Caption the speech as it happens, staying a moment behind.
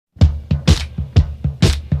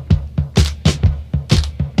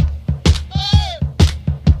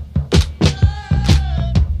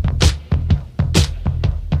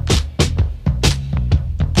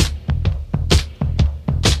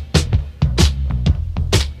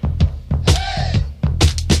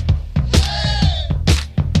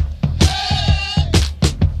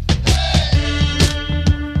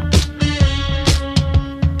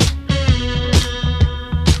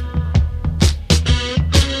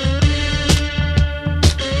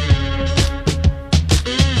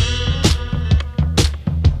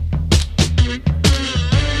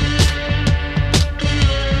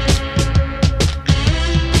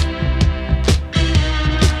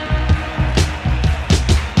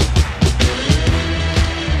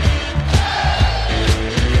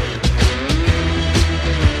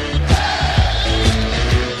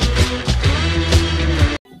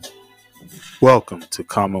Welcome to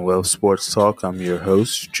Commonwealth Sports Talk. I'm your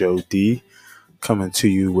host, Joe D, coming to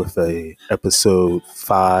you with a episode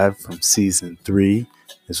 5 from season 3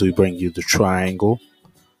 as we bring you the Triangle.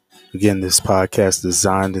 Again, this podcast is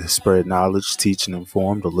designed to spread knowledge, teach, and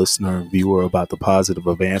inform the listener and viewer about the positive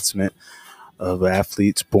advancement of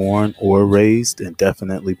athletes born or raised, and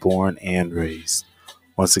definitely born and raised.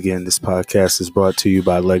 Once again, this podcast is brought to you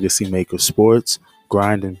by Legacy Maker Sports,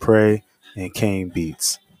 Grind and Pray, and Kane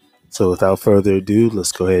Beats. So without further ado,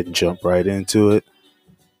 let's go ahead and jump right into it.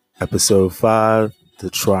 Episode 5, The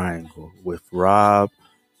Triangle, with Rob,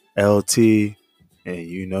 LT, and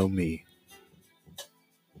you know me.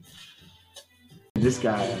 This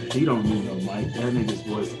guy, he don't need no mic. That nigga's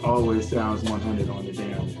voice always sounds 100 on the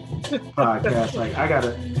damn podcast. Like, I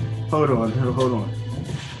gotta, hold on.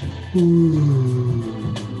 Ooh.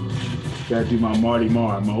 Gotta do my Marty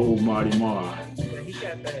Marr, my old Marty Marr. He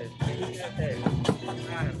got that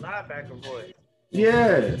linebacker voice.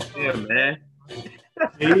 Yeah, man.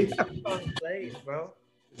 See? Plays, bro.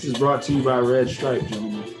 This is brought to you by Red Stripe,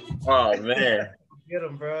 gentlemen. Oh, man. Get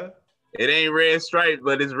him, bro. It ain't red stripes,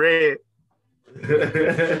 but it's red.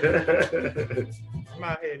 I'm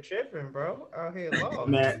out here tripping, bro. Out here lost.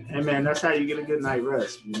 Man, that's how you get a good night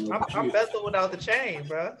rest. You know? I'm Bethel without the chain,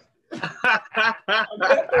 bro. I'm Bethel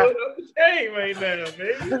without the chain right now,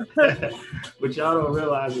 baby. What y'all don't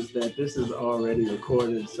realize is that this is already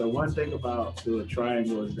recorded. So one thing about the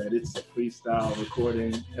Triangle is that it's a freestyle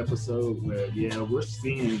recording episode where, we're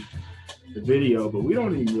seeing the video, but we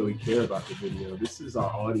don't even really care about the video. This is our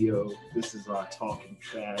audio. This is our talking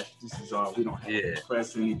trash. We don't have to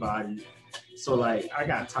impress anybody. So, like, I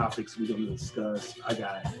got topics we're going to discuss. I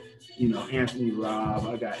got, Anthony, Rob.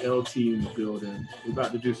 I got LT in the building. We're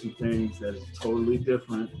about to do some things that is totally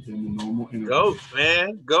different than the normal interview. Goats,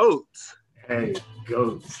 man. Goats. Hey,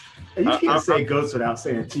 goats. Hey, you can't say goats without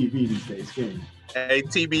saying TV these days, can you? Hey,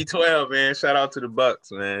 TB12, man. Shout out to the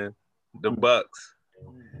Bucks, man. The Bucks.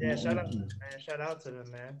 Yeah, shout out to them,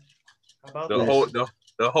 man. How about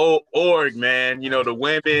the whole org, man. The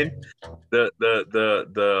women, the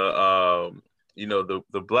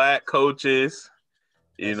black coaches.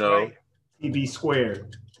 Right. TB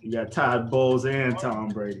squared. You got Todd Bowles and Tom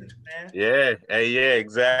Brady. Man. Yeah. Hey, yeah.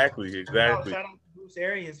 Exactly. Shout out to Bruce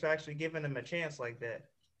Arians for actually giving them a chance like that.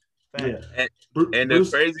 Yeah. And the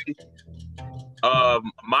crazy.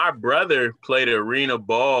 My brother played arena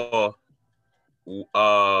ball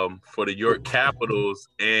for the York Capitals,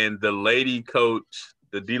 and the lady coach,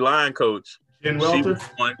 the D-line coach, Jen Welter?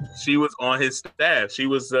 She was on his staff. She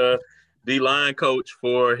was a D-line coach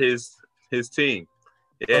for his team.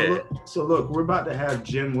 Yeah. So look, we're about to have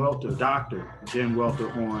Dr. Jen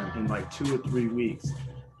Welter on in like 2 or 3 weeks.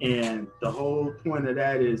 And the whole point of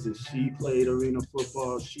that is she played arena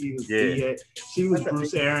football. She was she was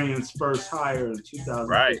Bruce Arians' first hire in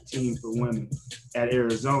 2015 for women at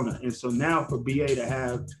Arizona. And so now for BA to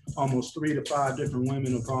have almost 3 to 5 different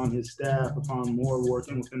women upon his staff, upon more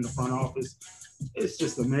working within the front office, it's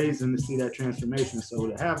just amazing to see that transformation. So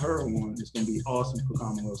to have her on is going to be awesome for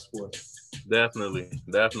Commonwealth sports. Definitely.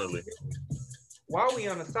 While we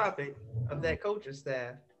on the topic of that coaching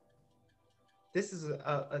staff, this is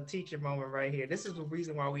a teacher moment right here. This is the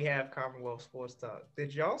reason why we have Commonwealth Sports Talk.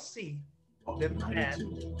 Did y'all see them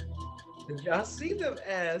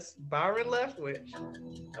ask Byron Leftwich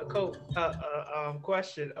a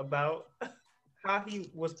question about how he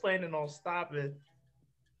was planning on stopping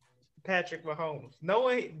Patrick Mahomes?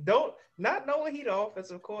 Not knowing he the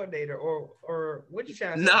offensive coordinator or what you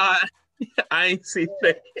trying to say? Nah, I ain't seen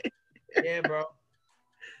that. Yeah, bro.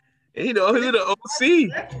 Who the OC?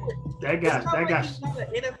 That guy. He's not an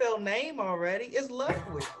NFL name already. It's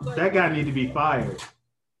Leftwich. That guy need to be fired.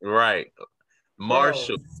 Right,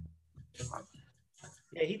 Marshall.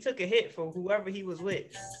 Yeah, he took a hit from whoever he was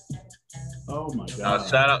with. Oh my God!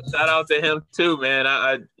 Shout out to him too, man.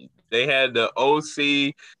 They had the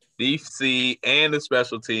OC, DC, and the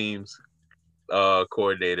special teams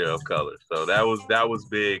coordinator of color. So that was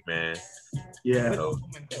big, man. Yeah. So,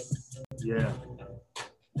 yeah.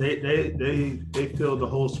 They filled the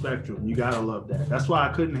whole spectrum. You gotta love that. That's why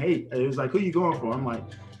I couldn't hate. It was like, who you going for? I'm like,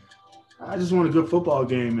 I just want a good football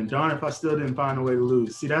game, and darn if I still didn't find a way to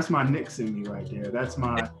lose. See, that's my Knicks in me right there. That's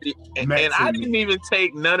my and I didn't even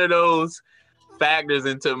take none of those factors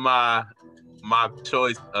into my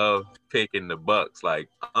choice of picking the Bucks. Like,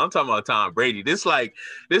 I'm talking about Tom Brady. This like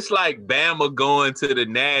Bama going to the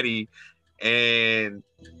Natty, and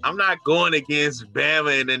I'm not going against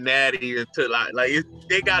Bama and the Natty until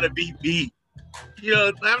they gotta be beat.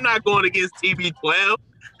 I'm not going against TB12.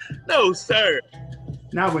 No, sir.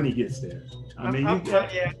 Not when he gets there. I mean,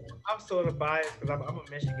 I'm sort of biased because I'm a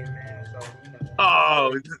Michigan man, so you know.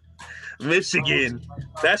 Oh, Michigan,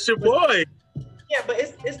 that's your boy. Yeah, but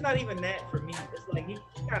it's not even that for me. It's like he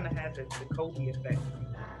kind of had the Kobe effect.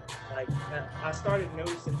 Like I started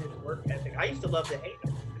noticing his work ethic. I used to love to hate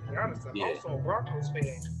him. To be honest, I'm also a Broncos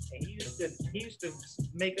fan, and he used to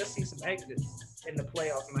make us see some exits in the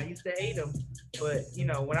playoffs, and I used to hate him. But you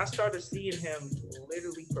know, when I started seeing him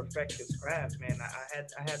literally perfect his craft, man, I had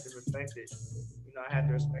to respect it. You know, I had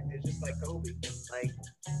to respect it. Just like Kobe, like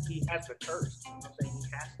he has the curse. You know what I'm saying?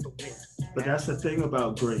 He has to win. But that's the thing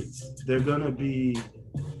about greats. They're gonna be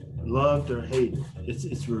loved or hated.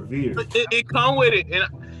 It's revered. It comes with it, and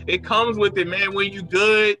it comes with it, man. When you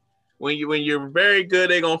good, when you're very good,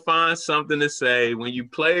 they're gonna find something to say. When you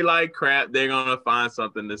play like crap, they're gonna find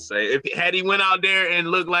something to say. If had he went out there and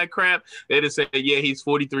looked like crap, they'd have said, "Yeah, he's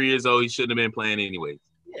 43 years old. He shouldn't have been playing anyways."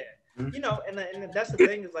 Yeah, you know, and that's the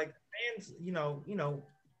thing is like fans, you know,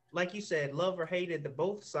 like you said, love or hated,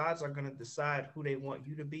 both sides are gonna decide who they want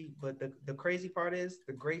you to be. But the crazy part is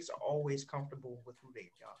the greats are always comfortable with who they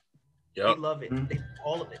are. Yep. They love it. They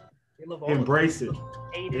all of it. They love all embrace of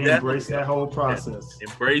it. They embrace that whole process.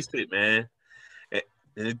 Embrace it, man.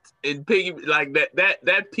 And piggy like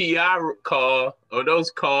that PI call or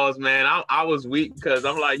those calls, man. I was weak because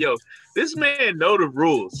I'm like, yo, this man know the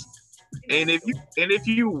rules. And if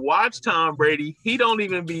you watch Tom Brady, he don't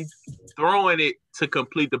even be throwing it to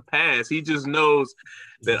complete the pass. He just knows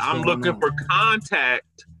that I'm looking for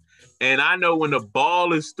contact, and I know when the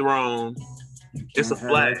ball is thrown, it's a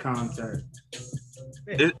flag. Contact.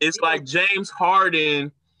 It's like James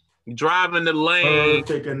Harden driving the lane.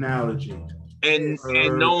 Perfect analogy. And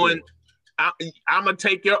knowing I'm gonna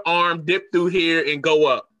take your arm, dip through here, and go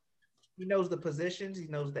up. He knows the positions. He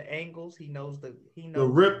knows the angles. He knows the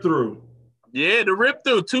rip through. Yeah, the rip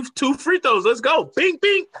through. Two free throws. Let's go. Bing,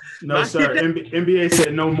 bing. No, sir. NBA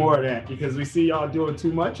said no more of that because we see y'all doing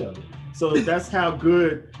too much of it. So that's how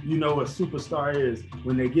good a superstar is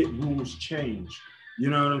when they get rules changed. You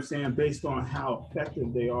know what I'm saying? Based on how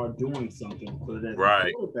effective they are doing something. But as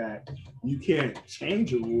a quarterback, you can't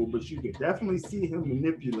change a rule, but you can definitely see him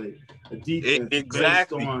manipulate a defense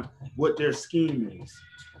based on what their scheme is.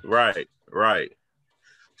 Right.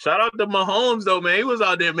 Shout out to Mahomes though, man. He was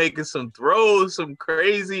out there making some throws, some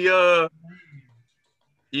crazy Hey,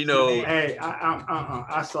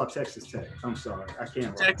 I saw Texas Tech. I'm sorry. I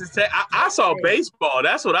can't. Texas Tech. I saw baseball.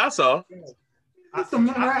 That's what I saw. Some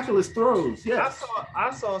miraculous throws. Yeah.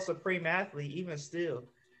 I saw a supreme athlete even still.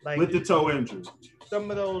 Like with the toe injury. Some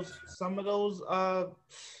of those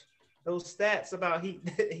stats about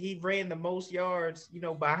he ran the most yards,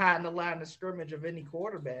 behind the line of scrimmage of any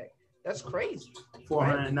quarterback. That's crazy.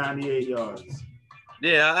 498 yards.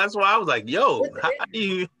 Yeah, that's why I was like, yo, how do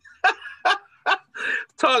you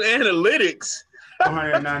talk analytics?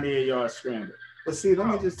 498 yards scramble. But see, let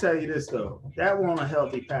me just tell you this though. That wasn't a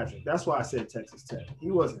healthy Patrick. That's why I said Texas Tech. He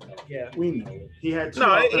wasn't healthy. Yeah. We know it. He had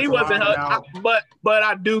he wasn't healthy. But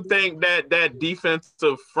I do think that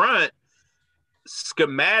defensive front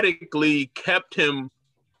schematically kept him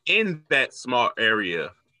in that small area.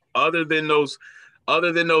 Other than those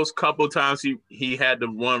couple times he had the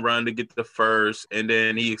one run to get the first, and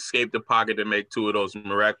then he escaped the pocket to make two of those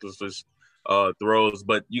miraculous throws.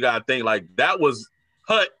 But you gotta think like that was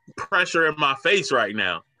Hut pressure in my face right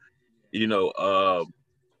now,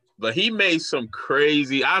 but he made some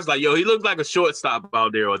crazy. I was like, yo, he looked like a shortstop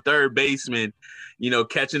out there or third baseman,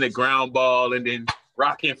 catching the ground ball and then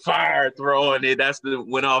rocking fire, throwing it. That's the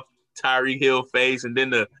went off Tyreek Hill face, and then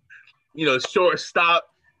the shortstop.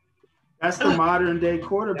 That's the modern day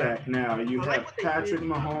quarterback now. You have Patrick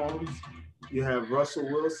Mahomes, you have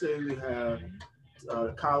Russell Wilson, you have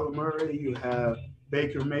Kyler Murray, you have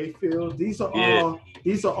Baker Mayfield. These are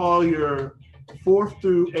all your 4th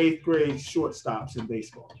through 8th grade shortstops in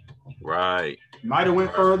baseball. Right. Might have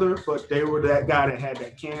went further, but they were that guy that had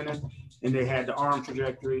that cannon and they had the arm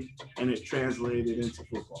trajectory, and it translated into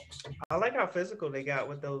football. I like how physical they got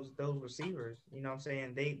with those receivers. You know what I'm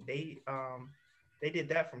saying? They did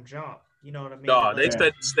that from jump. You know what I mean? No, they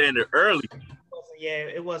set the standard early.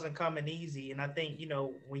 It wasn't coming easy. And I think,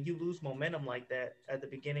 when you lose momentum like that at the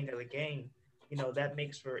beginning of the game, that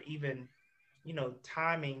makes for even,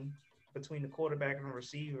 timing between the quarterback and the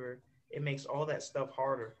receiver. It makes all that stuff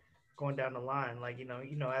harder going down the line. Like,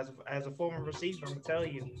 as a former receiver, I'm gonna tell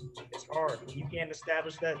you, it's hard. When you can't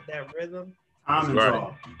establish that rhythm,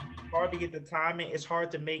 It's hard to get the timing. It's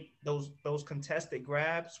hard to make those contested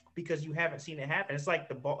grabs because you haven't seen it happen. It's like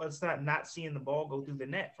the ball. It's not seeing the ball go through the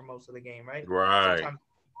net for most of the game, right? Right. Sometimes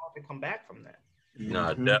it's hard to come back from that.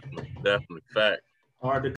 No, definitely fact.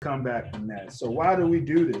 Hard to come back from that. So why do we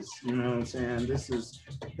do this? You know what I'm saying?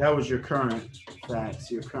 That was your current facts,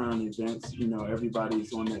 your current events. You know,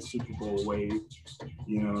 everybody's on that Super Bowl wave.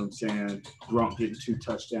 You know what I'm saying? Gronk getting 2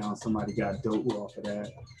 touchdowns. Somebody got dope off of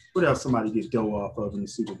that. What else somebody get dope off of in the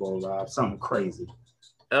Super Bowl, Rob? Something crazy.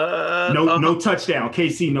 No touchdown.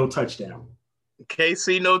 KC, no touchdown.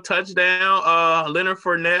 KC, no touchdown. Leonard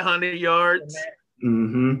Fournette, 100 yards.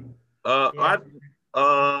 Mm-hmm.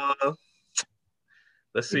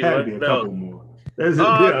 Let's see. What be a couple more.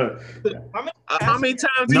 How many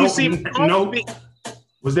times do you see? Nope.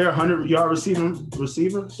 Was there a 100-yard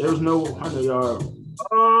receiver? There was no 100-yard.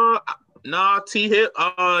 Nah. T hit.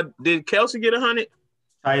 Did Kelce get 100?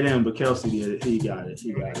 Tight end, but Kelce did it. He got it.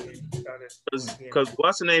 Because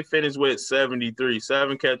what's the name finished with 73,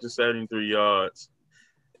 7 catches, 73 yards.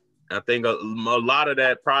 I think a lot of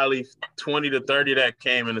that, probably 20 to 30, that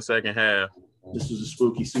came in the second half. This was a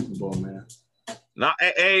spooky Super Bowl, man. Now,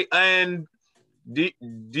 and do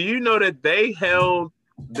you know that they held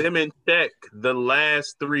them in check the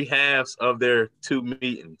last 3 halves of their 2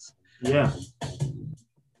 meetings? Yeah.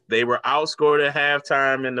 They were outscored at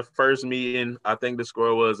halftime in the first meeting. I think the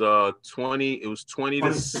score was 20. It was 20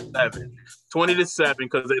 to 7. 20 to 7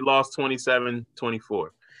 because they lost 27-24.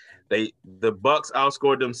 The Bucks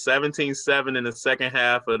outscored them 17-7 in the second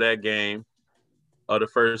half of that game, of the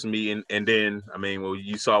first meeting, and then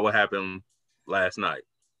you saw what happened last night.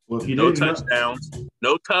 Well, no touchdowns,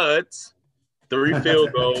 no tuds, 3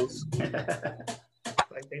 field goals.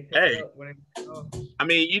 Hey,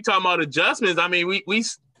 you talking about adjustments?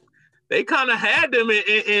 They kind of had them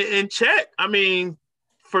in check.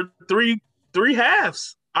 For three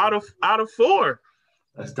halves out of 4.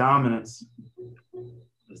 That's dominance.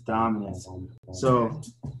 So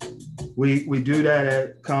we do that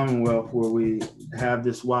at Commonwealth, where we have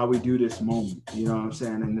this why we do this moment. You know what I'm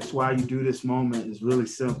saying? And this why you do this moment is really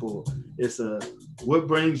simple. It's what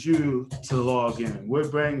brings you to log in?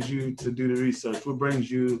 What brings you to do the research? What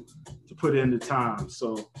brings you to put in the time?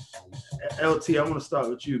 So LT, I want to start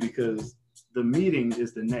with you because the meeting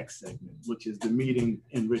is the next segment, which is the meeting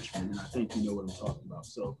in Richmond, and I think you know what I'm talking about.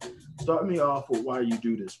 So start me off with why you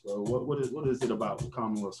do this, bro. What is it about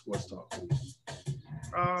Commonwealth Sports Talk?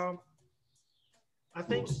 I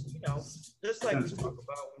think, just like we talk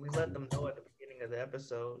about when we let them know at the beginning of the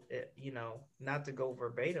episode, not to go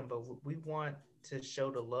verbatim, but we want to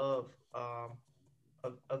show the love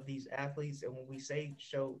of these athletes. And when we say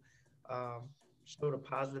show the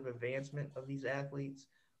positive advancement of these athletes,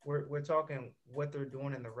 we're talking what they're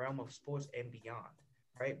doing in the realm of sports and beyond,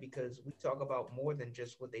 right? Because we talk about more than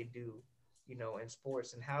just what they do, in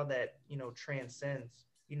sports, and how that, transcends,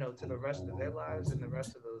 to the rest of their lives and the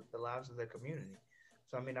rest of the lives of their community.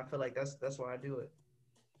 So, I feel like that's why I do it.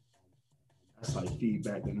 That's like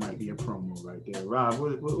feedback that might be a promo right there. Rob,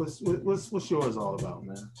 what's yours all about,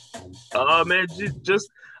 man? Man, just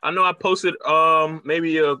I know I posted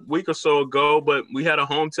maybe a week or so ago, but we had a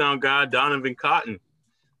hometown guy, Donovan Cotton,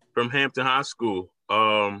 from Hampton High School,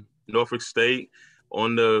 Norfolk State,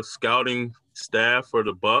 on the scouting staff for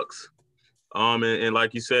the Bucks. And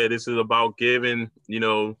like you said, this is about giving,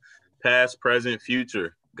 past, present,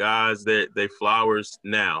 future guys they flowers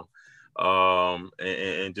now.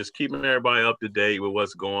 And just keeping everybody up to date with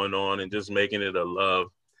what's going on and just making it a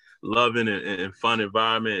loving and fun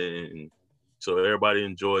environment. And so everybody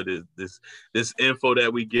enjoy this info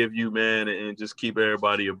that we give you, man, and just keep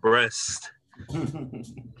everybody abreast.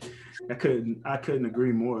 I couldn't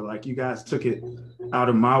agree more. Like, you guys took it out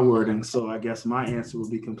of my wording, so I guess my answer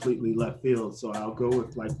would be completely left field. So I'll go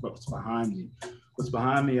with like what's behind me. What's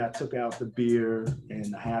behind me, I took out the beer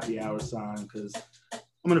and the happy hour sign because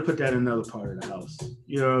I'm gonna put that in another part of the house.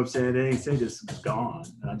 You know what I'm saying? They ain't say this is gone.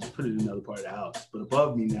 I just put it in another part of the house. But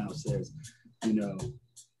above me now says,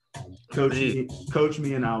 coach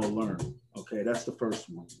me and I will learn. Okay, that's the first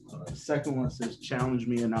one. The second one says challenge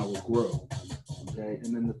me and I will grow. Okay,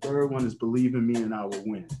 and then the third one is believe in me and I will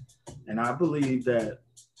win. And I believe that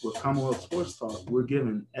with Commonwealth Sports Talk, we're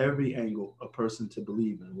giving every angle a person to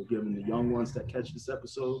believe in. We're giving the young ones that catch this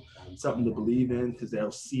episode something to believe in because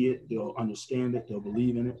they'll see it, they'll understand it, they'll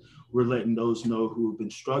believe in it. We're letting those know who have been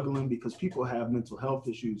struggling because people have mental health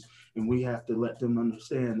issues, and we have to let them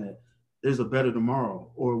understand that there's a better tomorrow,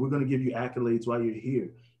 or we're going to give you accolades while you're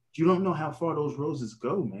here. You don't know how far those roses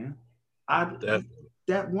go, man.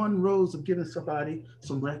 That one rose of giving somebody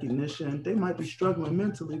some recognition, they might be struggling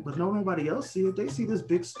mentally, but nobody else see it. They see this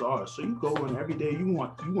big star. So you go and every day you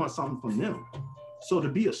want something from them. So to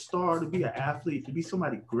be a star, to be an athlete, to be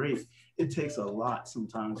somebody great, it takes a lot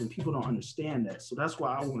sometimes, and people don't understand that. So that's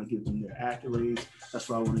why I want to give them their accolades. That's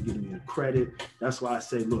why I want to give them their credit. That's why I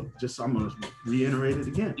say, look, I'm going to reiterate it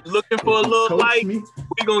again. You're looking for a little light?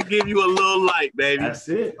 We're going to give you a little light, baby. That's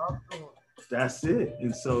it. That's it.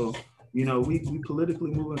 And so, we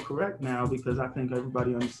politically moving correct now because I think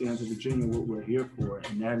everybody understands in Virginia what we're here for.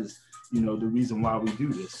 And that is, the reason why we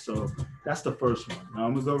do this. So that's the first one. Now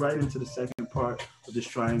I'm going to go right into the second part of this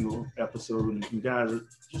triangle episode. And you guys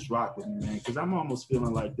just rock with me, man, because I'm almost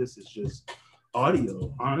feeling like this is just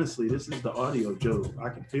audio. Honestly, this is the audio joke. I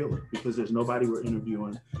can feel it because there's nobody we're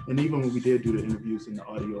interviewing. And even when we did do the interviews in the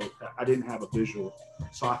audio, I didn't have a visual.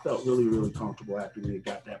 So I felt really, really comfortable after we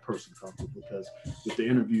got that person comfortable, because with the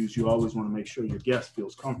interviews, you always want to make sure your guest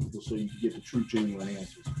feels comfortable so you can get the true, genuine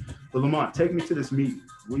answers. But Lamont, take me to this meeting.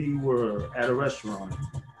 We were at a restaurant.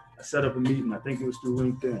 I set up a meeting. I think it was through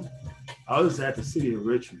LinkedIn. I was at the city of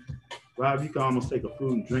Richmond. Rob, you can almost take a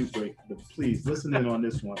food and drink break, but please listen in on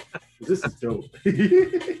this one. This is dope.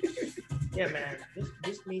 Yeah, man.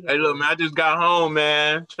 This meeting. Hey, look, man, I just got home,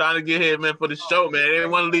 man. Trying to get here, man, for the show, man. They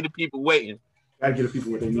didn't want to leave the people waiting. Gotta get the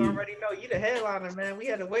people what they need. You already know you the headliner, man. We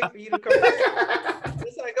had to wait for you to come back.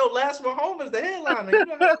 It's like, Last Mahomes is the headliner.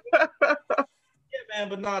 Yeah, man.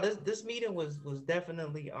 But no, this meeting was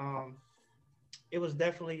definitely it was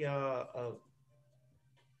definitely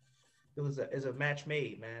it was a match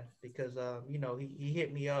made, man, because he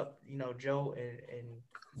hit me up, Joe, and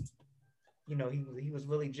he was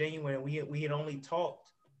really genuine, and we had only talked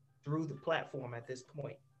through the platform at this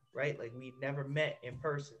point, right? Like we never met in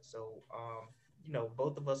person. So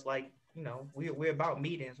both of us, like, we're about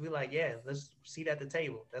meetings. We're like, yeah, let's seat at the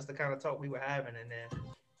table. That's the kind of talk we were having. And then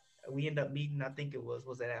we ended up meeting, I think it was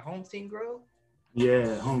it at Home Team Grill?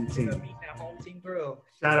 Yeah, Home Team. Meeting at Home Team Grill.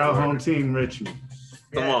 Shout out Home Team Richmond.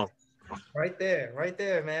 Come on. Right there,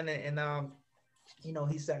 man. And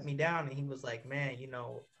he sat me down and he was like, man,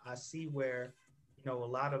 I see where, a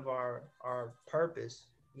lot of our purpose,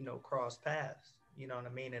 cross paths, you know what I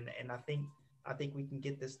mean? And I think we can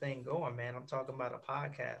get this thing going, man. I'm talking about a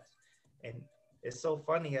podcast. And it's so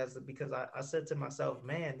funny because I said to myself,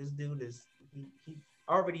 man, this dude he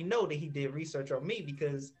already know that he did research on me,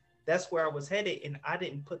 because that's where I was headed. And I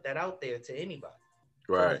didn't put that out there to anybody.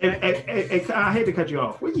 Right. And I hate to cut you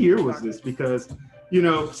off. What year was this? Because,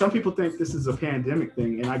 some people think this is a pandemic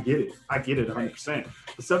thing, and I get it. I get it 100%.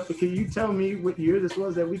 But can you tell me what year this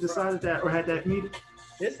was that we decided that or had that meeting?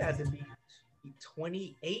 This had to be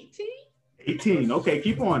 2018? 18. Okay,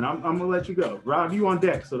 keep on. I'm gonna let you go. Rob, you on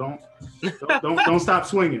deck, so don't stop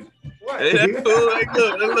swinging. Hey, that's cool. Hey,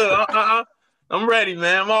 look. I'm ready,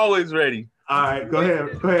 man. I'm always ready. All right, go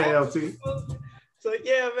ahead, LT. So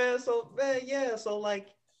yeah, man. So like,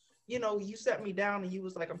 you sat me down and you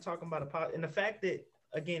was like, I'm talking about a pod, and the fact that,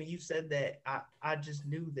 again, you said that, I just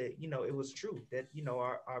knew that, it was true, that,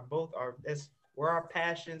 where our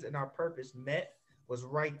passions and our purpose met was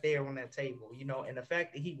right there on that table, and the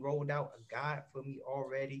fact that he rolled out a guide for me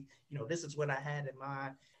already, this is what I had in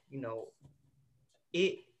mind,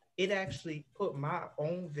 it actually put my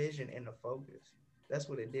own vision into focus. That's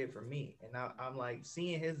what it did for me. And I'm like,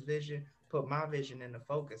 seeing his vision put my vision into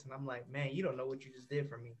focus, and I'm like, man, you don't know what you just did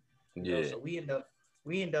for me. Yeah. So we end up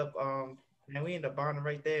bonding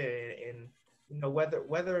right there, and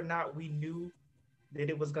whether or not we knew that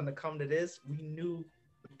it was gonna come to this, we knew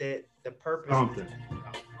that the purpose was,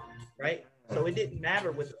 right? So it didn't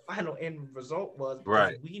matter what the final end result was, because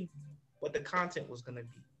right, we knew what the content was gonna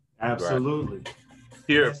be. Absolutely.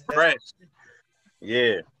 Here, fresh.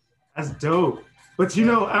 Yeah. That's dope. But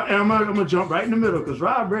I'm gonna jump right in the middle, because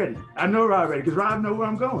Rob ready. I know Rob ready, because Rob know where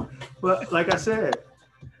I'm going. But like I said,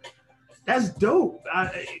 that's dope.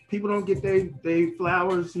 People don't get they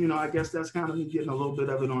flowers. I guess that's kind of me getting a little bit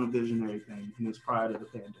of it on a visionary thing, and it's prior to the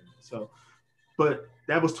pandemic. So, but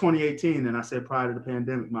that was 2018, and I said prior to the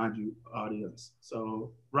pandemic, mind you, audience.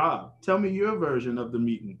 So, Rob, tell me your version of the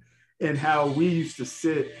meeting and how we used to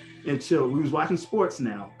sit and chill. We was watching sports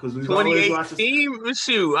now, because we was always watching.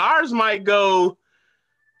 Shoot, ours might go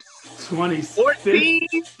 2014,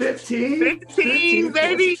 15,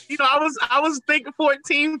 baby. I was thinking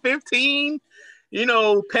 14, 15.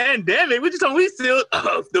 Pandemic. We still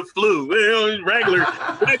the flu.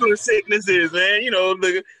 Regular sicknesses, man.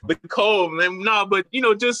 The cold, man. No, but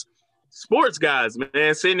just sports guys,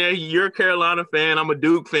 man. Sitting there, you're a Carolina fan. I'm a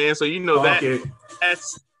Duke fan, so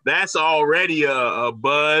that's already a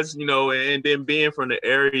buzz. And then being from the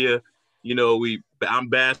area,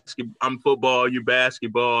 I'm football, you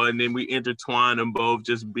basketball, and then we intertwine them both,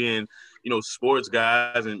 just being, sports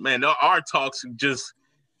guys. And man, our talks just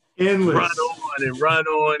Endless. run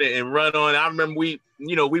on. I remember we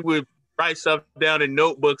would write stuff down in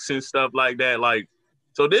notebooks and stuff like that. Like,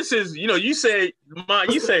 so this is, you say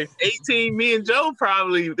 18, me and Joe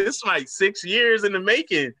probably, this is like 6 years in the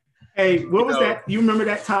making. Hey, what was that? You remember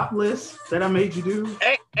that top list that I made you do?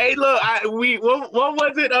 Hey, look, what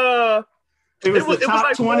was it? It was the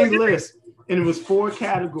top 20 list, and it was 4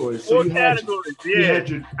 categories. So you had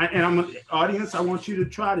your, and I'm audience, I want you to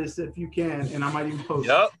try this if you can, and I might even post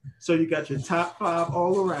it. So you got your top 5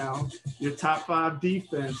 all around, your top 5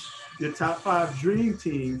 defense, your top 5 dream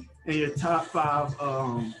team, and your top 5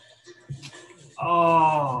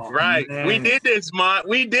 right. Man. We did this, Mont.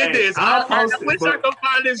 We did this. I wish I could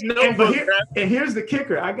find this notebook. And here's the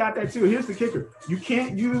kicker. I got that too. Here's the kicker. You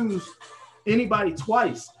can't use anybody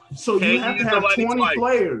twice. So you have to have 20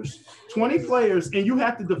 players, and you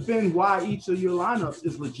have to defend why each of your lineups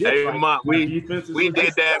is legit. Hey, like, Mont, we did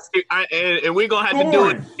that, and we're gonna have to do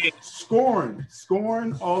it.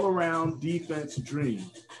 Scoring all around defense dream.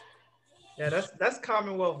 Yeah, that's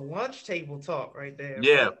Commonwealth lunch table talk right there.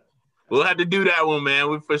 Yeah. Bro. We'll have to do that one,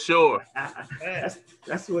 man. For sure.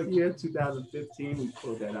 That's what year 2015 we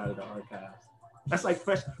pulled that out of the archives. That's like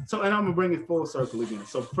fresh. So, and I'm gonna bring it full circle again.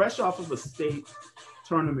 So, fresh off of a state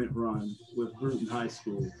tournament run with Bruton High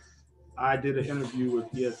School, I did an interview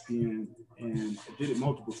with ESPN and did it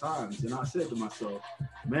multiple times. And I said to myself,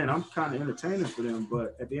 man, I'm kind of entertaining for them,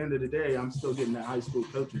 but at the end of the day, I'm still getting that high school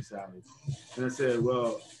coaching salary. And I said,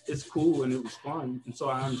 well, it's cool and it was fun. And so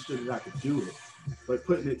I understood that I could do it. But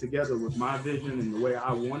putting it together with my vision and the way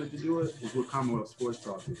I wanted to do it is what Commonwealth Sports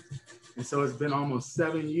Talk is. And so it's been almost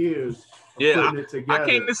 7 years of putting it together. I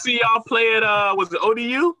came to see y'all play at, was it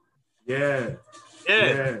ODU? Yeah.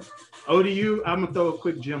 ODU, I'm going to throw a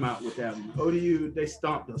quick gem out with that one. ODU, they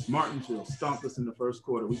stomped us. Martinsville stomped us in the first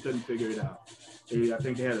quarter. We couldn't figure it out. I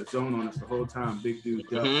think they had a zone on us the whole time. Big dude,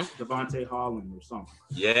 Devontae Holland or something.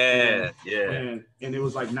 Yeah. And it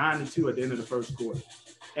was like 9-2 at the end of the first quarter.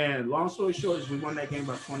 And long story short is we won that game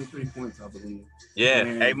by 23 points, I believe. Yeah.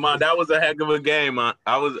 And hey, man, that was a heck of a game, man.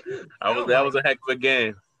 That was a heck of a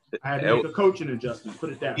game. I had to make a coaching adjustment, put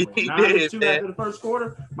it that way. 9-2 after the first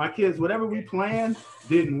quarter, my kids, whatever we planned,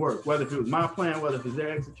 didn't work. Whether it was my plan, whether it was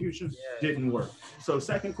their execution, didn't work. So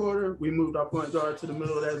second quarter, we moved our point guard to the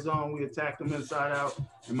middle of that zone. We attacked them inside out.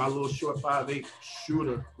 And my little short 5'8"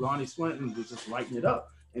 shooter, Lonnie Swinton, was just lighting it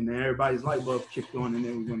up. And then everybody's light bulb kicked on, and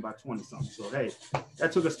then we went by 20-something. So, hey,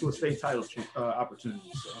 that took us to a state title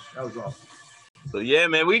opportunity. So that was awesome. So, yeah,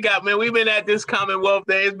 man, we've been at this Commonwealth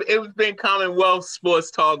Day. It's been Commonwealth Sports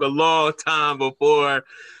Talk a long time before,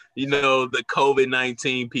 the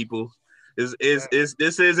COVID-19 people. This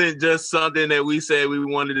isn't just something that we said we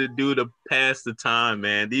wanted to do to pass the time,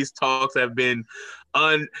 man. These talks have been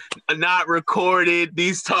not recorded.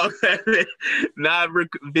 These talks have been not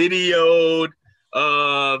videoed.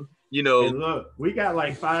 Hey, look, we got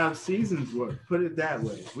like 5 seasons worth. Put it that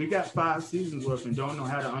way. We got 5 seasons worth and don't know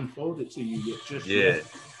how to unfold it to you yet.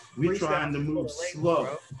 We're trying to move slow.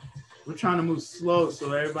 Bro. We're trying to move slow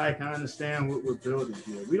so everybody can understand what we're building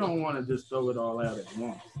here. We don't want to just throw it all out at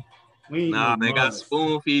once. They got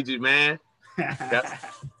spoon feed you, man.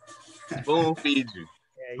 Spoon feed you.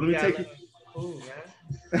 Yeah, you got food,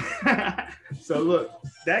 man. So look,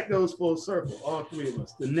 that goes full circle. All 3 of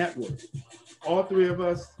us, the network. All 3 of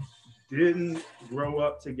us didn't grow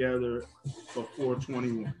up together before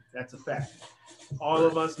 21. That's a fact. All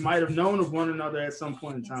of us might have known of one another at some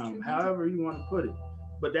point in time, however you want to put it.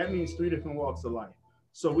 But that means 3 different walks of life.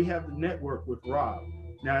 So we have the network with Rob.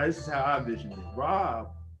 Now, this is how I vision it. Rob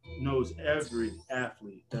knows every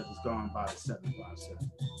athlete that has gone by the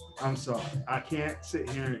 757. I'm sorry. I can't sit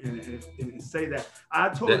here and say that. I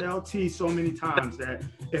told LT so many times that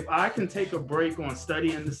if I can take a break on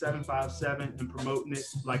studying the 757 and promoting it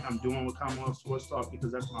like I'm doing with Commonwealth Sports Talk,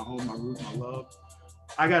 because that's my home, my root, my love,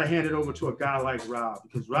 I got to hand it over to a guy like Rob,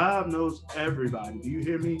 because Rob knows everybody. Do you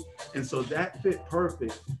hear me? And so that fit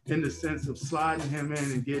perfect in the sense of sliding him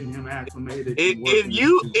in and getting him acclimated.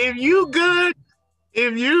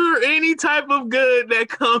 If you're any type of good that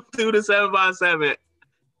comes through the 757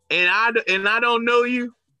 and I don't know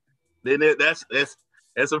you, then that's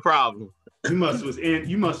a problem. You must was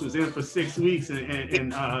in for 6 weeks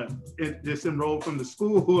and just enrolled from the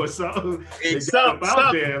school or something. Something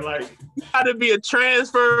out there, like you got to be a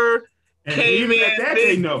transfer. And came in that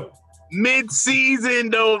they know.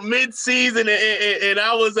 Mid-season, and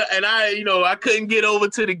I couldn't get over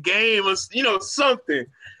to the game or something.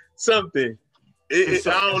 I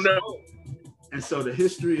don't know. And so the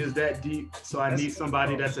history is that deep. So I need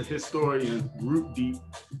somebody that's a historian, root deep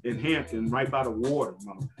in Hampton, right by the water.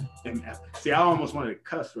 MF. See, I almost wanted to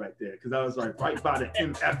cuss right there because I was like, right by the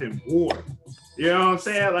MF and ward. You know what I'm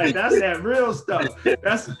saying? Like, that's that real stuff.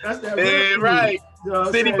 That's that real food. Right. You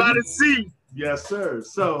know City by the sea. Yes, sir.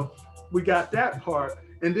 So we got that part.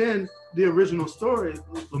 And then the original story,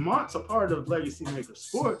 Lamont's a part of Legacy Maker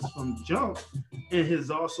Sports from jump, and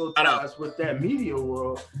his also ties with that media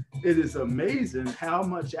world. It is amazing how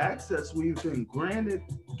much access we've been granted,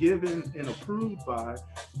 given, and approved by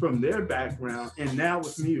from their background. And now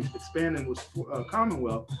with me expanding with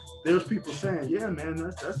Commonwealth, there's people saying, yeah, man,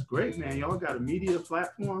 that's great, man. Y'all got a media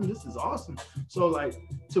platform. This is awesome. So like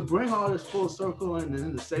to bring all this full circle and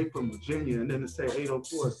then to say from Virginia and then to say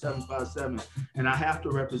 804, 757, and I have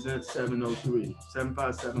to represent 703.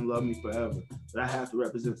 757 love me forever, but I have to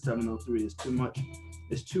represent 703. It's too much.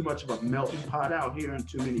 It's too much of a melting pot out here and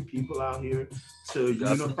too many people out here to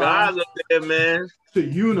unify. Up there, man. To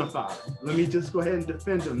unify. Let me just go ahead and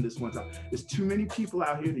defend them this one time. There's too many people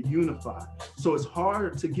out here to unify. So it's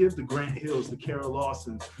hard to give the Grant Hills, the Carol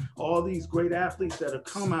Lawsons, all these great athletes that have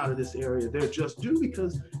come out of this area their just due,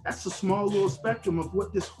 because that's a small little spectrum of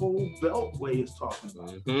what this whole beltway is talking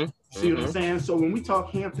about. See what I'm saying? So when we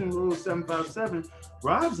talk Hampton Road 757,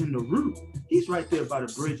 Rob's in the route. He's right there by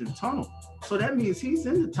the bridge and tunnel. So that means he's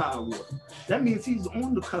in the Tidewater. That means he's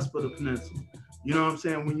on the cusp of the peninsula. You know what I'm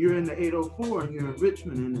saying? When you're in the 804 and you're in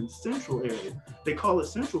Richmond and in the central area, they call it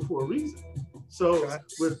central for a reason. So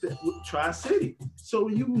with Tri-City. So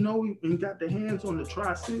you know when you got the hands on the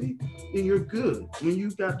Tri-City, then you're good. When you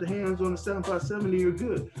got the hands on the 757, then you're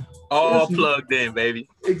good. All plugged in, baby.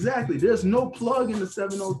 Exactly. There's no plug in the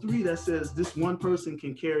 703 that says this one person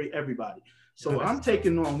can carry everybody. So I'm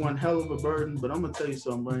taking on one hell of a burden, but I'm going to tell you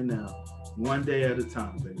something right now. One day at a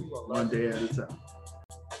time, baby. One day at a time.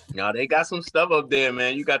 No, they got some stuff up there,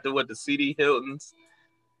 man. You got the CD Hiltons.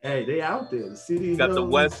 Hey, they out there. The CD You got Hiltons,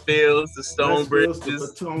 the Westfields, the Stonebridges,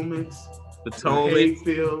 the Potomac's, the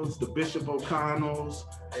Hayfields, the Bishop O'Connells.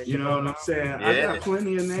 You know what I'm saying? Yeah. I got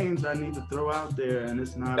plenty of names I need to throw out there, and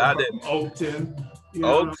it's not Oakton. You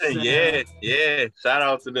know Oakton, yeah. Shout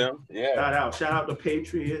out to them. Yeah. Shout out to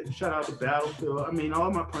Patriot. Shout out to Battlefield. I mean,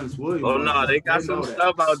 all my Prince William. Oh no, they got some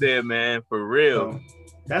stuff out there, man, for real. So,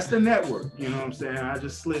 that's the network, you know what I'm saying? I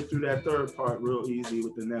just slid through that third part real easy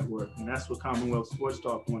with the network. And that's what Commonwealth Sports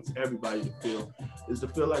Talk wants everybody to feel, is to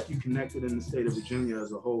feel like you connected in the state of Virginia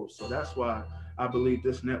as a whole. So that's why I believe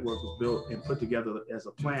this network was built and put together as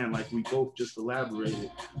a plan, like we both just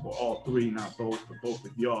elaborated, or all three, not both, but both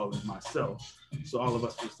of y'all and myself. So all of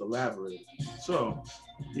us just elaborated. So,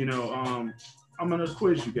 you know, I'm gonna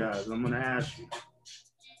quiz you guys. I'm gonna ask you,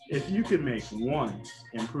 if you could make one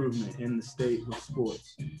improvement in the state with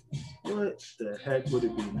sports, what the heck would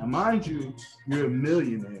it be? Now, mind you, you're a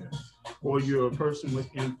millionaire or you're a person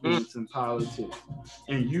with influence in politics,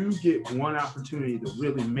 and you get one opportunity to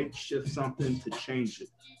really make shift something to change it.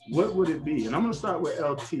 What would it be? And I'm going to start with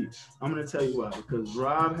LT. I'm going to tell you why, because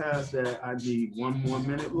Rob has that I need 1 more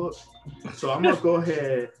minute look. So I'm going to go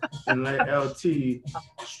ahead and let LT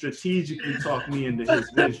strategically talk me into his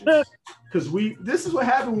vision. Because this is what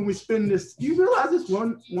happened when we spend this. You realize this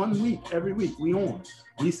one week, every week we on.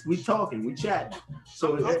 We talking, we chatting.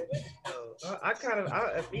 So I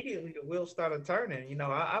immediately the wheels started turning. You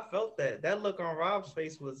know, I felt that look on Rob's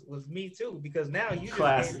face was me too, because now you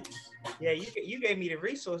just you gave me the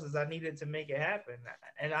resources I needed to make it happen.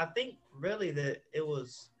 And I think really that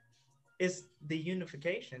it's the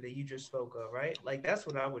unification that you just spoke of, right? Like that's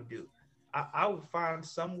what I would do. I would find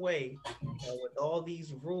some way with all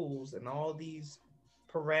these rules and all these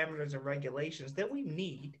parameters and regulations that we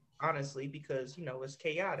need, honestly, because, you know, it's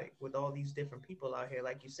chaotic with all these different people out here.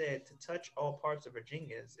 Like you said, to touch all parts of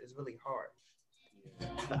Virginia is really hard.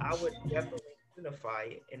 But I would definitely unify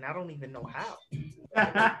it, and I don't even know how.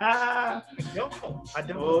 I don't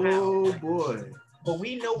know how. Oh, boy. But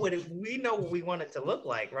we know what we want it to look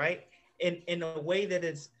like, right? In a way that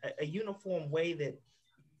is a uniform way that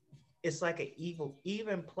it's like an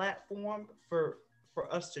even platform for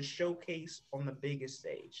us to showcase on the biggest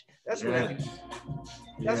stage. That's what we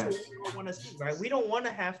don't want to see, right? We don't want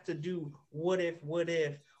to have to do what if,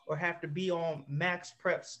 or have to be on Max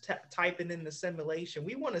Preps typing in the simulation.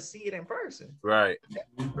 We want to see it in person. Right.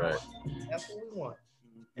 That's what we want.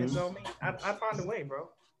 And so, I mean, I found a way, bro.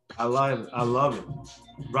 I love it.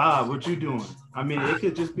 Rob, what you doing? I mean, it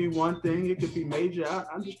could just be one thing. It could be major.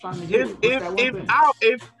 I'm just trying to hear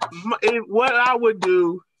if what I would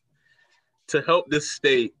do to help the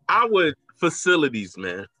state, I would facilities,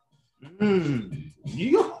 man.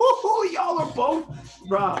 Y'all are both,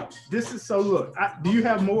 Rob. This is so. Look, do you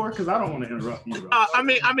have more? Because I don't want to interrupt you, Rob. I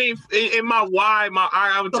mean, in my why,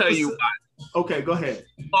 I would tell you why. Okay, go ahead.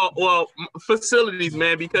 Well, facilities,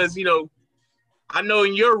 man, because I know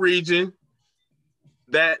in your region,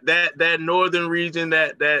 that northern region,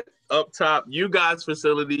 that up top, you guys'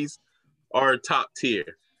 facilities are top tier.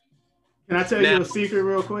 Can I tell you a secret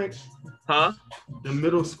real quick? Huh? The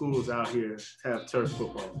middle schools out here have turf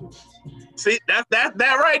football fields. See, that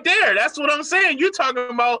right there. That's what I'm saying. You talking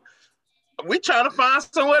about we trying to find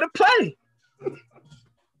somewhere to play.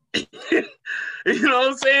 You know what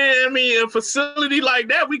I'm saying? I mean, a facility like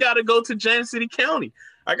that, we got to go to James City County.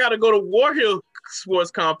 I got to go to War Hill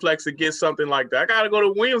Sports Complex to get something like that. I got to go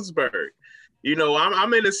to Williamsburg.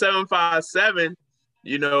 I'm in the 757.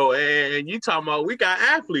 And you talking about we got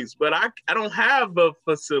athletes, but I don't have a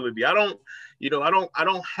facility. I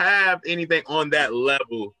don't have anything on that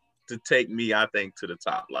level to take me, I think, to the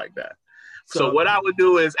top like that. So what I would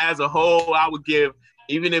do is, as a whole, I would give,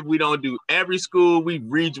 even if we don't do every school, we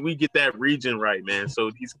get that region right, man. So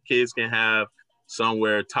these kids can have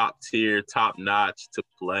somewhere top tier, top notch to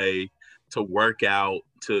play, to work out,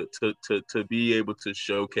 to be able to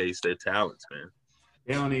showcase their talents, man.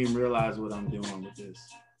 They don't even realize what I'm doing with this.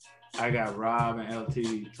 I got Rob and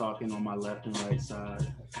LT talking on my left and right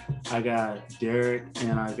side. I got Derek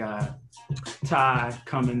and I got Ty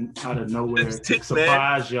coming out of nowhere to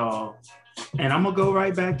surprise y'all. And I'm going to go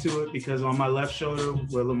right back to it because on my left shoulder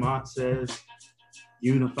where Lamont says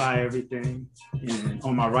unify everything, and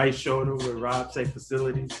on my right shoulder where Rob say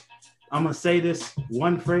facilities, I'm going to say this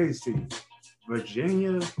one phrase to you.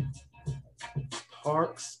 Virginia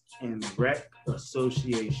Parks and Rec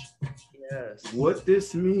Association. Yes. What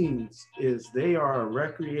this means is they are a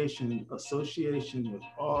recreation association with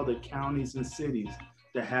all the counties and cities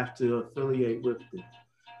that have to affiliate with it.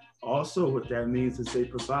 Also, what that means is they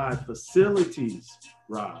provide facilities,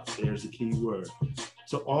 Rob, there's the key word,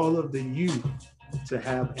 to all of the youth to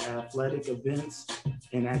have athletic events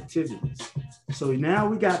and activities. So now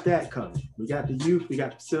we got that covered. We got the youth, we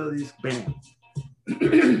got facilities, bam.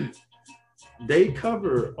 They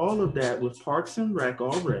cover all of that with Parks and Rec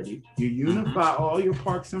already. You unify all your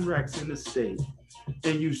Parks and Recs in the state,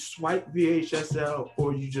 and you swipe VHSL,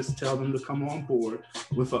 or you just tell them to come on board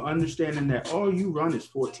with an understanding that all you run is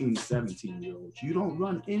 14 to 17-year-olds. You don't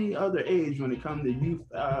run any other age when it comes to youth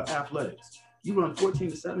athletics. You run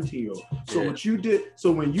 14 to 17-year-olds. So what you did,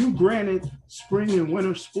 so when you granted spring and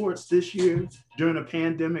winter sports this year during a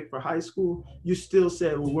pandemic for high school, you still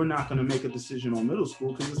said, well, we're not going to make a decision on middle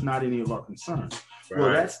school because it's not any of our concern. Right.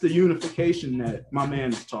 Well, that's the unification that my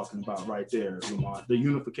man is talking about right there, Lamont, the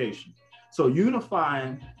unification. So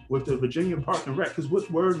unifying with the Virginia Park and Rec, because what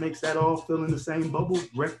word makes that all fill in the same bubble?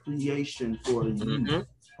 Recreation for youth. Mm-hmm.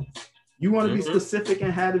 You want to be specific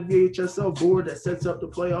and have the VHSL board that sets up the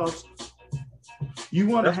playoffs. You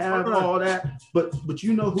want to have all that, but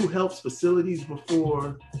you know who helps facilities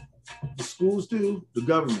before the schools do? The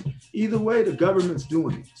government. Either way, the government's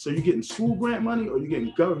doing it. So you're getting school grant money or you're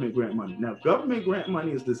getting government grant money. Now, government grant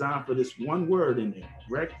money is designed for this one word in there,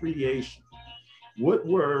 recreation. What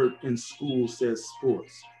word in school says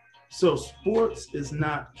sports? So sports is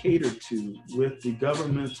not catered to with the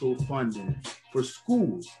governmental funding for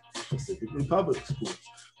schools, specifically public schools.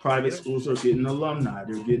 Private schools are getting alumni,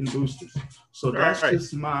 they're getting boosters. So that's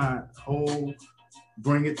just my whole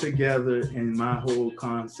bring it together and my whole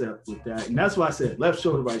concept with that. And that's why I said left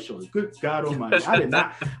shoulder, right shoulder. Good God Almighty. I did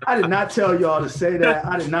not tell y'all to say that.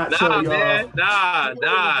 I did not tell y'all. Man, nah.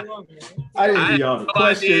 I didn't give y'all the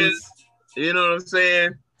questions. You know what I'm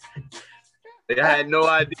saying? I had no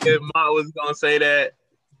idea Mont was gonna say that.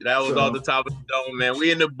 That was off the top of the dome, man.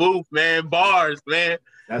 We in the booth, man. Bars, man.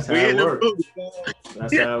 That's how it works.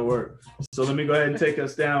 That's how it works. So let me go ahead and take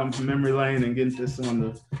us down memory lane and get this on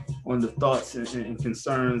the thoughts and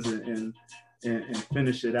concerns and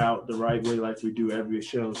finish it out the right way like we do every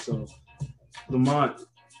show. So Lamont,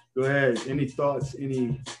 go ahead. Any thoughts,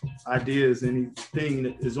 any ideas, anything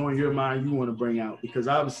that is on your mind you want to bring out? Because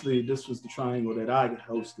obviously this was the triangle that I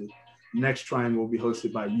hosted. Next triangle will be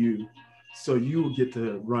hosted by you. So you will get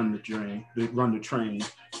to run the train,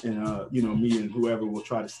 and me and whoever will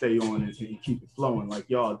try to stay on and keep it flowing like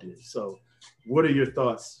y'all did. So what are your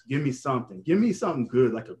thoughts? Give me something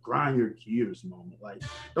good, like a grind your gears moment. Like,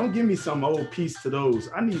 don't give me some old piece to those.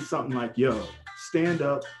 I need something like, stand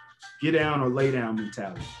up, get down or lay down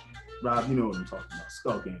mentality. Rob, you know what I'm talking about,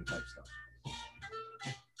 skull game type stuff.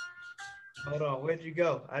 Hold on, where'd you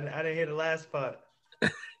go? I didn't hear the last part.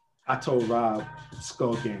 I told Rob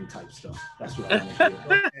skull gang type stuff. That's what I want to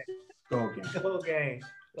hear. Skull gang. Skull gang.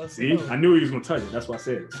 See, I knew he was going to tell you. That's why I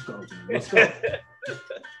said skull gang. Let's go.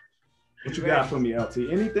 What you got for me, LT?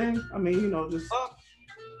 Anything? I mean, just.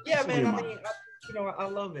 Yeah, man. I mean, I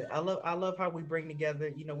love it. I love how we bring together.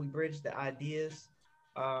 We bridge the ideas,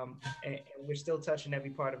 and we're still touching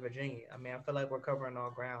every part of Virginia. I mean, I feel like we're covering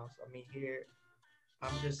all grounds. I mean, here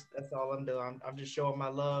that's all I'm doing. I'm just showing my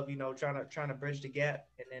love, trying to bridge the gap,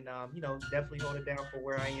 and then definitely hold it down for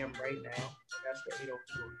where I am right now. And that's the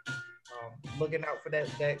 804. Looking out for that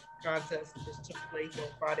contest that just took place on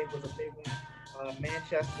Friday was a big one.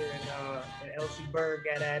 Manchester and LC Berg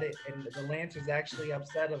got at it, and the Lancers actually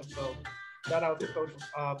upset them. So shout out to Coach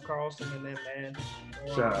Carlson and them, man.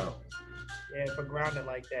 Shout out. Yeah, for grounding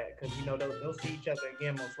like that, because they'll see each other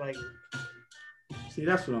again most likely. See,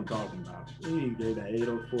 that's what I'm talking about. He gave that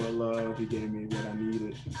 804 love. He gave me what I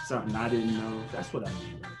needed. Something I didn't know. That's what I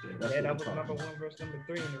need right there. That's that was number 1 versus number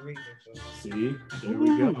 3 in the region. So. See, there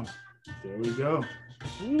we go. There we go.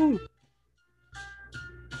 Woo.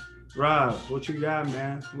 Rob, what you got,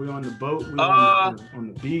 man? We on the boat. We on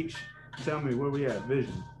the beach. Tell me where we at.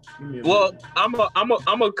 Vision. Well, I'm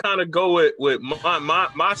a kind of go with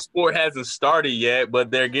my sport hasn't started yet,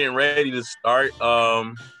 but they're getting ready to start.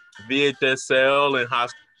 VHSL and high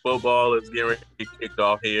school football is getting ready to get kicked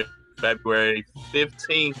off here February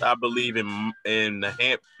 15th, I believe, in the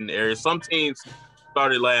Hampton area. Some teams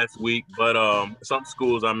started last week, but some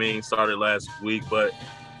schools, started last week. But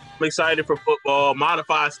I'm excited for football,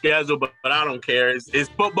 modified schedule, but I don't care. It's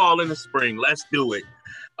football in the spring. Let's do it.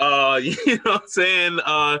 You know what I'm saying?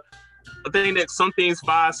 I think that some teams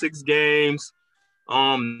 5-6 games.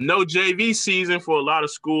 No JV season for a lot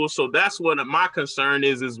of schools, so that's what my concern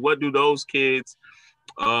is what do those kids,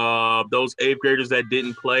 those 8th graders that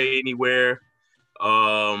didn't play anywhere,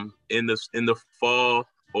 in the fall,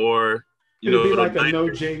 or it'd be like a no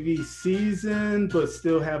JV season, but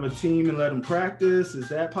still have a team and let them practice. Is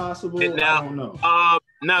that possible? Now, I don't know.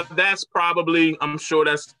 Now that's probably, I'm sure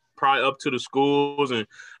that's probably up to the schools, and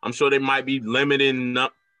I'm sure they might be limiting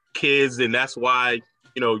kids, and that's why.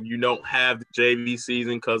 You don't have the JV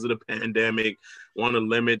season because of the pandemic, want to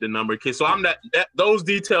limit the number of kids. So those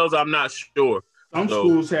details I'm not sure. Some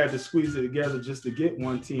schools had to squeeze it together just to get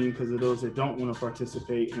one team because of those that don't want to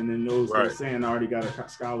participate. And then those that are saying, I already got a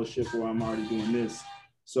scholarship or I'm already doing this.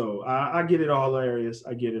 So I get it all areas.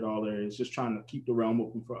 Just trying to keep the realm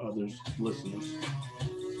open for others, listeners.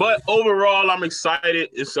 But overall, I'm excited.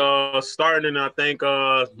 It's starting in, I think,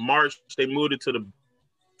 March. They moved it to the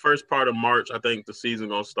first part of March. I think the season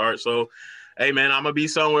gonna start. So, hey man, I'm gonna be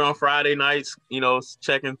somewhere on Friday nights,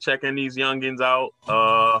 checking these youngins out,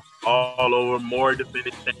 all over. More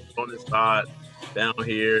defending on this side down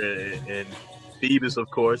here, and Phoebus, of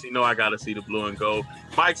course. I gotta see the blue and gold.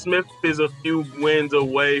 Mike Smith is a few wins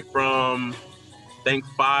away from, I think,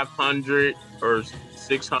 500 or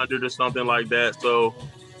 600 or something like that. So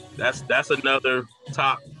that's another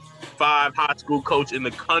top 5 high school coach in the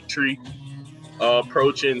country.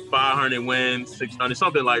 Approaching 500 wins, 600,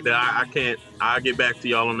 something like that. I'll get back to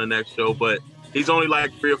y'all on the next show, but he's only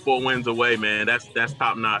like 3 or 4 wins away, man. That's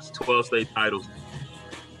top notch. 12 state titles.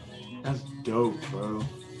 That's dope, bro.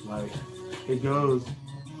 Like, it goes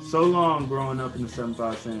so long growing up in the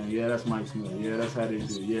 7-5 saying, yeah, that's Mike Smith. Yeah, that's how they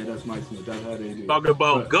do. Yeah, that's Mike Smith. That's how they do. Talking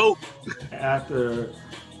about GOAT. After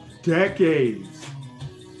decades,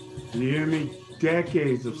 you hear me?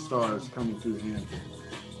 Decades of stars coming through him.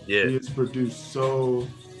 Yeah. He has produced so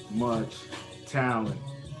much talent.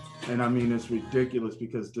 And it's ridiculous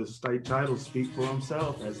because the state titles speak for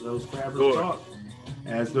himself as those crabbers talk.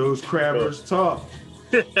 As those crabbers talk.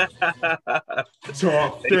 Talk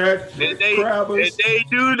that crabbers. They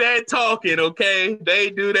do that talking, okay? They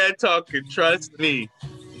do that talking, trust me.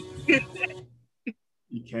 You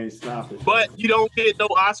can't stop it. But you don't get no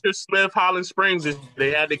Oscar Smith Holland Springs.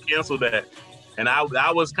 They had to cancel that. And I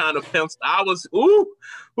was kind of pimped. I was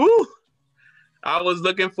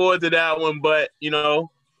looking forward to that one, but hey,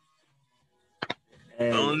 I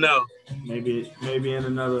don't know. Maybe in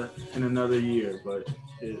another year, but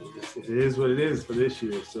it is what it is for this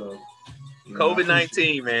year. So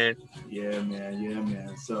COVID-19, man. Yeah,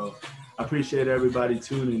 man. So I appreciate everybody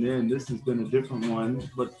tuning in. This has been a different one,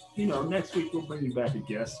 but next week we'll bring you back a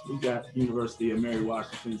guest. We got University of Mary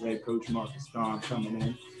Washington's head coach Marcus Dawn coming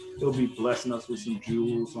in. He'll be blessing us with some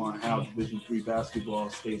jewels on how Division III basketball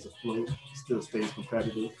stays afloat, still stays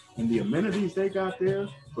competitive, and the amenities they got there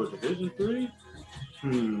for Division III.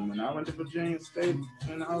 When I went to Virginia State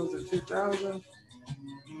when I was in 2000,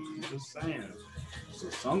 I'm just saying. So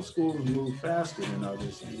some schools move faster than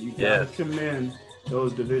others, and you got to commend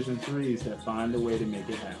those Division IIIs that find a way to make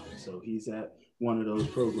it happen. So he's at one of those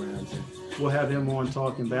programs, and we'll have him on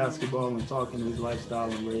talking basketball and talking his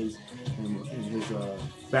lifestyle and race and his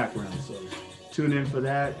background. So tune in for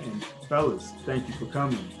that. And fellas, thank you for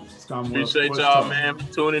coming. Appreciate y'all, man,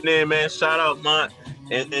 for tuning in, man. Shout out, Mont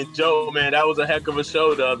and Joe, man. That was a heck of a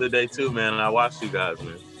show the other day too, man. And I watched you guys,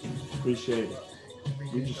 man. Appreciate it.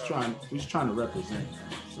 We're just trying to represent.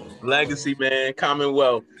 So. Legacy, man.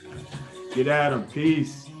 Commonwealth. Get at 'em.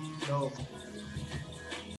 Peace. So.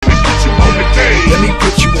 Let me put you on the game. Let me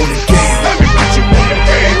put you on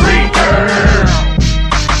the game.